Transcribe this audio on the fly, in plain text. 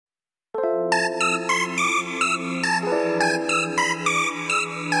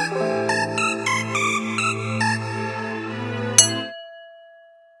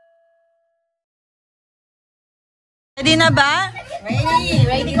Ready na ba? Ready.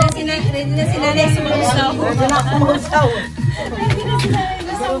 Ready na si Nanay Sumusaw.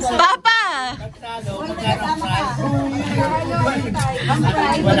 Papa!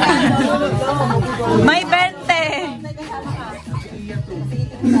 May 20.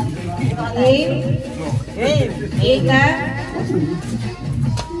 Eight na.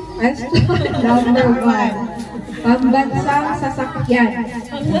 Number 1. Pambansang sasakyan.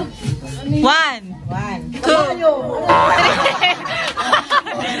 1, 2, 3.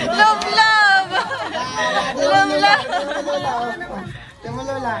 Love, love! Love, love!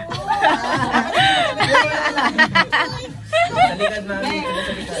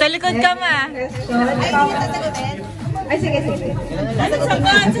 Sa likod ka, ma. Ay, sige.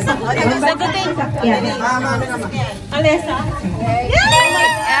 Sagutin. Sasakyan. Alessa.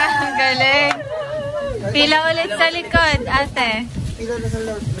 Ang galing. Pila ulit sa likod, ate.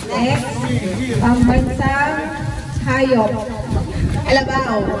 Next, pambansang hayop.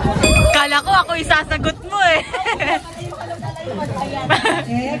 Alabao. Kala ko ako isasagot mo eh.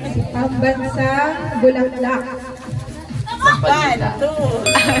 Next, pambansang bulaklak. 1,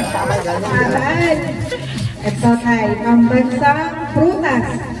 2. Aral. Ito tayo, pambansang prutas.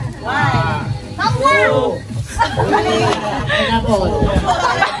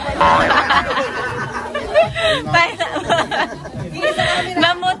 2.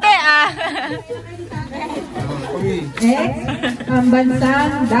 Namuti ah. Next,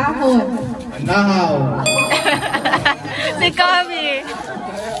 pambansang dahon. Nahaw. Si Kami.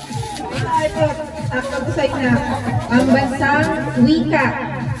 Takot sa inyo. Pambansang wika.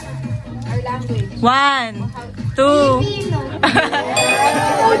 1, 2.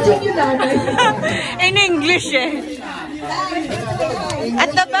 Coaching yun namin. In English eh. At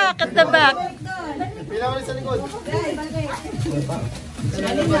the back, at the back.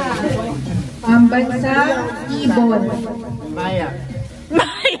 Pambansang ibon. Maya.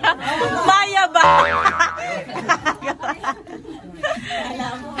 Maya. Maya ba?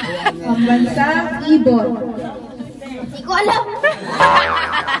 Pambansang ibon. Hindi ko alam.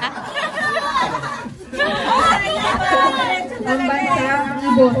 Pambansang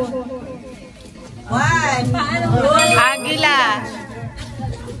ibon. 1. Agila.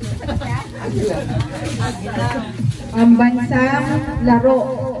 Pambansang laro.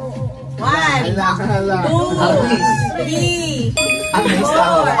 1, Hala. 2, 3,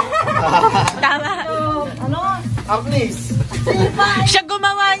 4. Tama. Agnes. Siya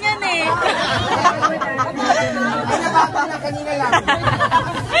gumawa niyan eh. Ay, nabata na kanina lang.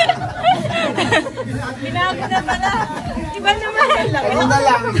 Binago na pala. Iba naman. Ano na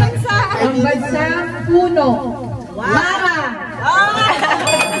lang. Pambansang puno. Mara.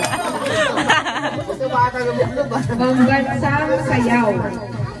 Gusto ba ka lumuglo ba? Pambansang sayaw.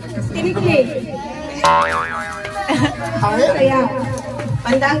 Kiniklik. Sayaw.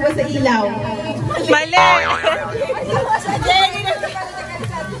 Pandang ba sa ilaw? Mali. Sa Jenny na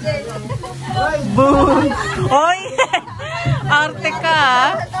Boom. Oy. Arte ka ah.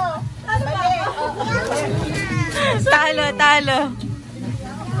 Talo, talo.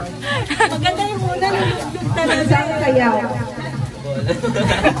 maganda yung muna ng Pambansang sayaw.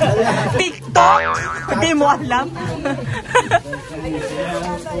 TikTok? Hindi mo alam.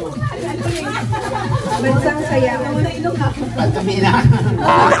 Pambansang sayaw. Pagkamina.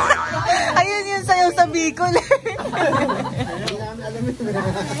 Ayun yung sayo sa Bicol.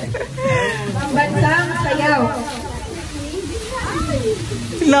 Pambansang sayaw.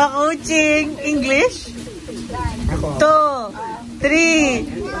 La coaching. English? 2, 3,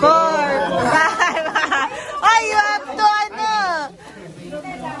 4, 5. Ay, you have to ano?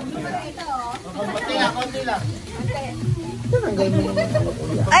 Konti lang.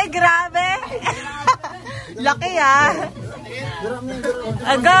 Ay, grabe. Laki ah.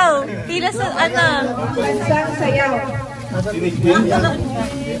 Go. Pila sa ano? Pambansang sayaw.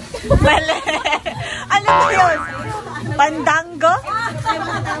 Mali. Ano ba yun? Pandango?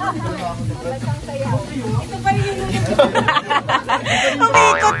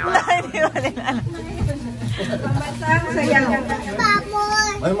 Umikot na. Hindi mo rin alam. Pambansang sayaw.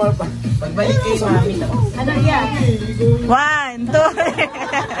 Ay, mahal pa. Pagbalik kay mami. ano yan? 1, 2.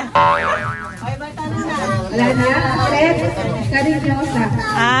 Wala na? Set. Karinyosa.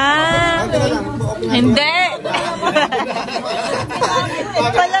 Ah. Hindi.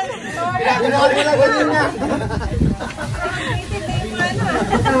 Palang. Pinagulawin mo lang ganyan niya.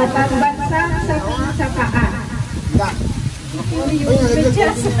 Pambansang saking sa paa. 1,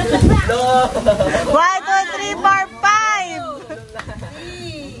 2, 3, 4, 5.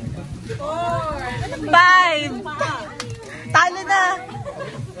 5. Talo na.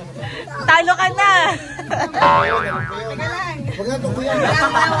 Talo ka na. Huwag na itong kuya.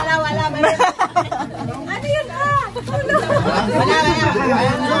 Wala. Ano yun ah? Wala.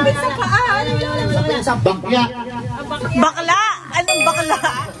 Sabit sa paa. Ano yun? Sapin sa bakya. Bakla! Anong bakla?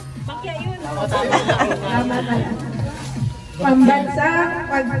 Bakya yun. Tama pala. Pambansang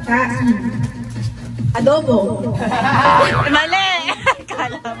pagkain. Adobo. Mali!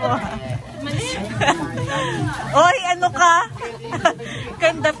 Kala mo. Mali? Oy, ano ka?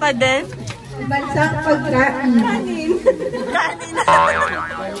 Ganda pa din. Pambansang pagkain. Kanin.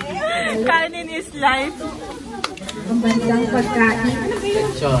 Kanin is life. Pambansang pagkain.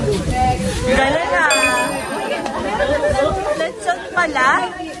 Galing na. Lechon pala.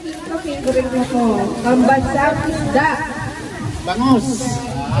 Ito favorite mo ko. Pambansang isda. Bangus.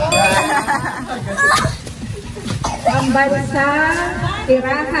 Pambansang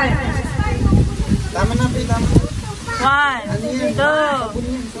tirahan. Tama na, Pi. Tama. 1, 2,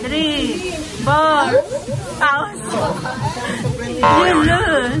 3, 4. Pause. You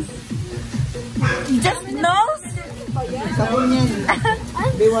lose. Just nose? Sabon yan.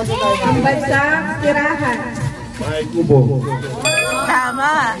 Biwasa tayo. Pambansang tirahan. Ay, kubo.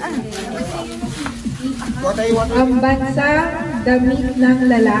 Tama. Watay. Pambansang damit ng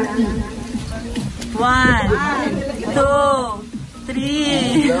lalaki. 1, 2, 3.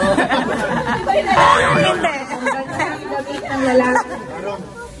 Hindi. Pambansang damit ng lalaki.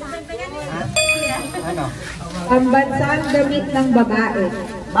 Ano? Pambansang damit ng babae.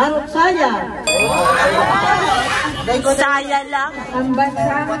 Marot saya. Saya lang.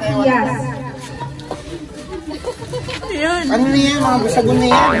 Pambansang tiyas. Yun. Ano na yan? Mga sagon na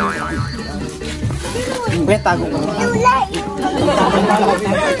yan. Tago ko.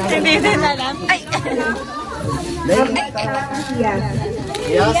 Hindi din alam. Ay. Pambansang tiyas.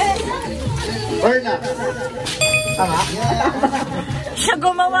 Yes. Berna. Tama? Siya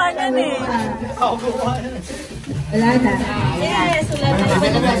gumawa nun eh. Wala na. Yes, wala na.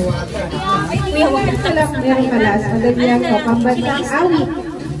 Meron pala. Magandang ko. Pambansang awit.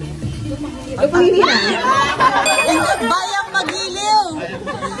 Pwede na. Bayang magiliw.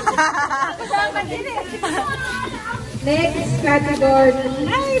 Next category.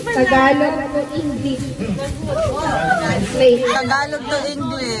 Tagalog to English. Translate. Tagalog to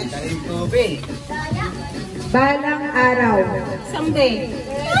English. Balang araw. Someday.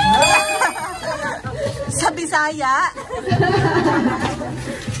 Sa Bisaya.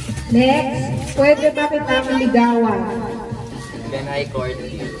 Next, pwede ba kitang ligawan? Can I court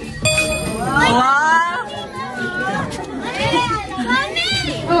you? Wow.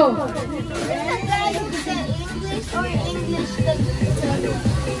 Oh,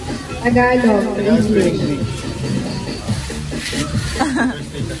 Tagalog to English.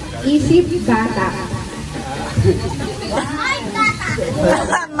 Isip bata.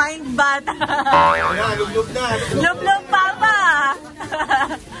 Mind bata. Lub na. Lub-lub papa.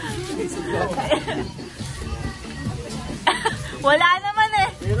 Wala naman eh.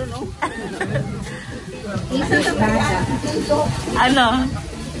 Isip bata. Ano?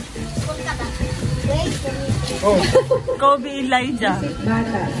 Kobe Elijah. Isip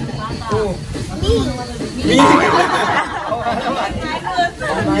bata.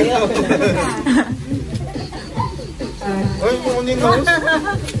 Uy, kukunin mo.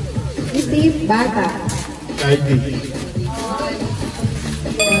 Isip bata.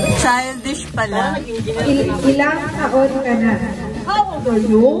 Childish pala. Ilang taon ka na? How old are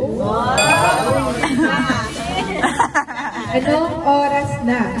you? Anong oras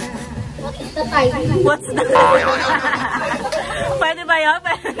na? What's that? Pwede ba yun?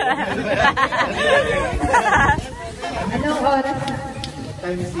 Anong oras na?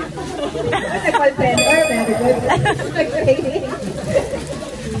 Nag-call center, very good. Okay.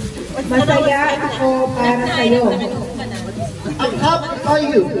 Masaya ako para sa'yo. I'm happy for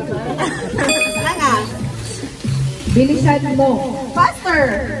you. Bilisan mo.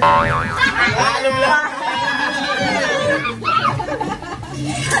 Faster!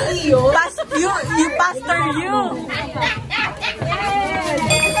 Pastor you pastor you.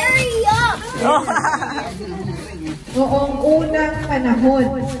 Hurry up! Oh. Noong unang panahon.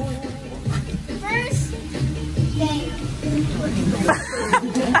 First day.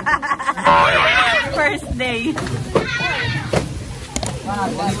 First day.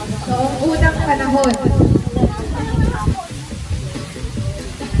 Noong unang panahon.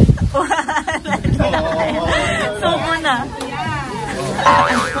 Sumo na.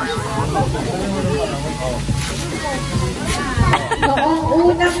 Noong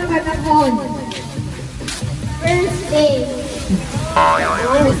unang panahon. First day.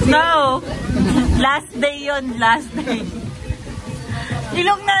 No. Last day yon, last day.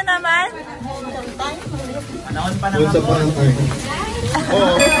 Ilong na naman. Doon sa parang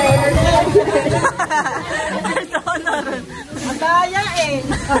Oo. Magaya eh.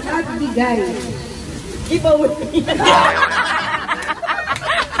 Pagbigay. Giveaway.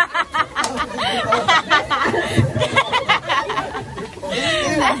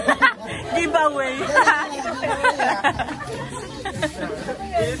 Giveaway.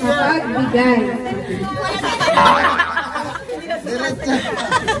 Pagbigay.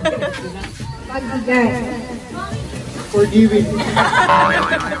 Pagbigay. Forgiving.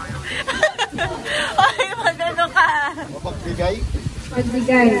 Ay, magano ka. Mapagbigay.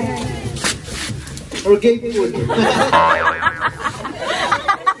 Pagbigay. Forgetful.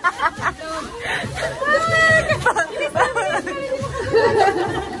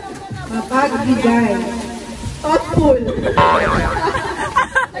 Mapagbigay. Thoughtful.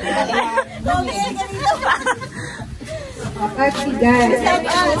 Ganito pa. Mapagbigay.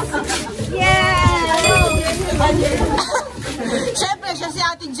 Yeah! Siyempre, siya si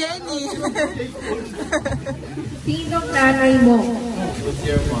Ate Jenny. Sinong nanay mo?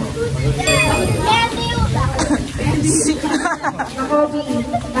 Ako,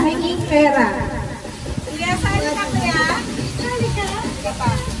 mahinging pera.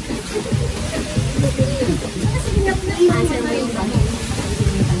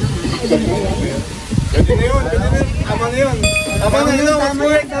 Pwede na yun. Tama na yun. Tama na yun.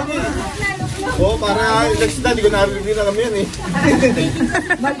 Oo, para next na, di ko narinig na kami yan eh.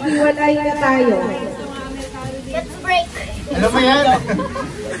 Maghiwalay na tayo. Ano ba yan?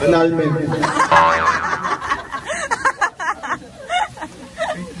 Annulment.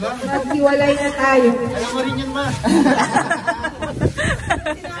 Maghiwalay na tayo. Alam mo rin yun, ma.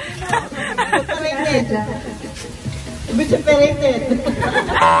 Di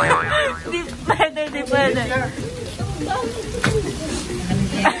pwede.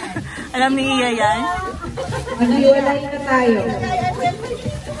 Alam ni Iya yan? Maghiwalay na tayo.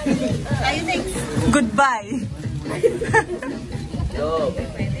 Goodbye.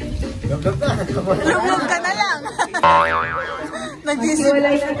 Lumlog ka na lang. Nag-isip.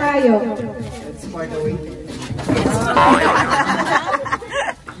 Maghiwalay na tayo.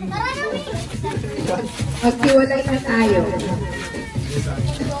 Maghiwalay na tayo.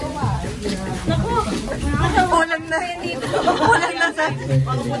 Ulang na. Ulang na sa...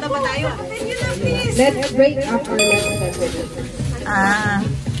 Pupunta ba tayo? Let's break up our relationship. Ah.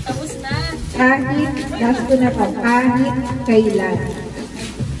 Kahit, last ko na po, kahit kailan.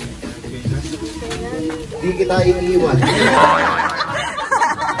 Di kita iniiwan.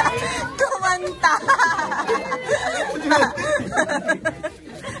 Kumanta.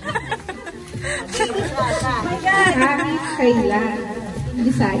 Kahit kailan.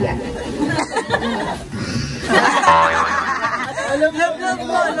 Bisaya. Love mo,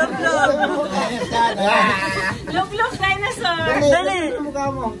 love. Love, dinosaur. Dali.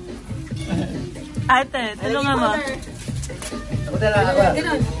 Ate, tulungan mo.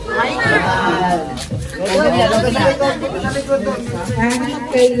 Kahit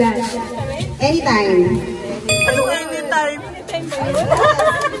kailan. Anytime. Ano anytime?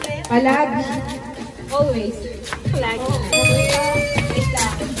 Palagi. Always.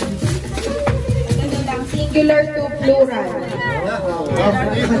 Singular to plural.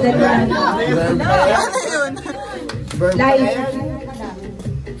 Madali lang. Ano yun? Life.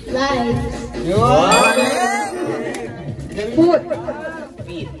 Life. Food.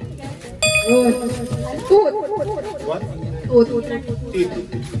 Good. Food. What? Food. Eat.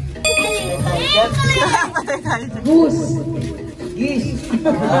 Goose.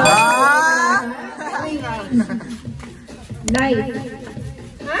 Ah! Life.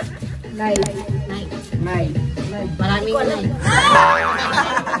 Life. Maraming kulay.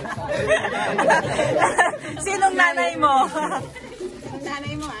 Sinong nanay mo?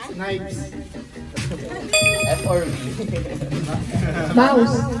 Knives.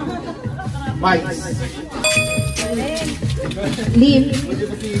 Mouse. Mice. Leaf.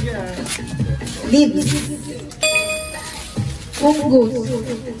 Leaves. Fungus.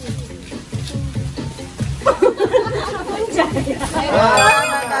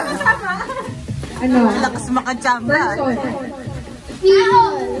 Ano? Lakas makachamba. Person.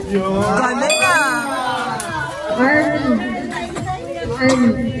 Galing ah. Army.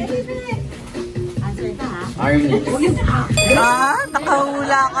 Army. Ah,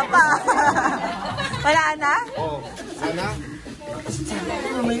 nakahula ka pa. Wala na? Oh, sana?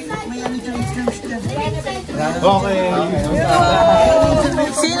 Okay.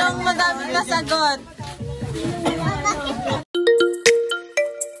 Sinong madaming nasagot?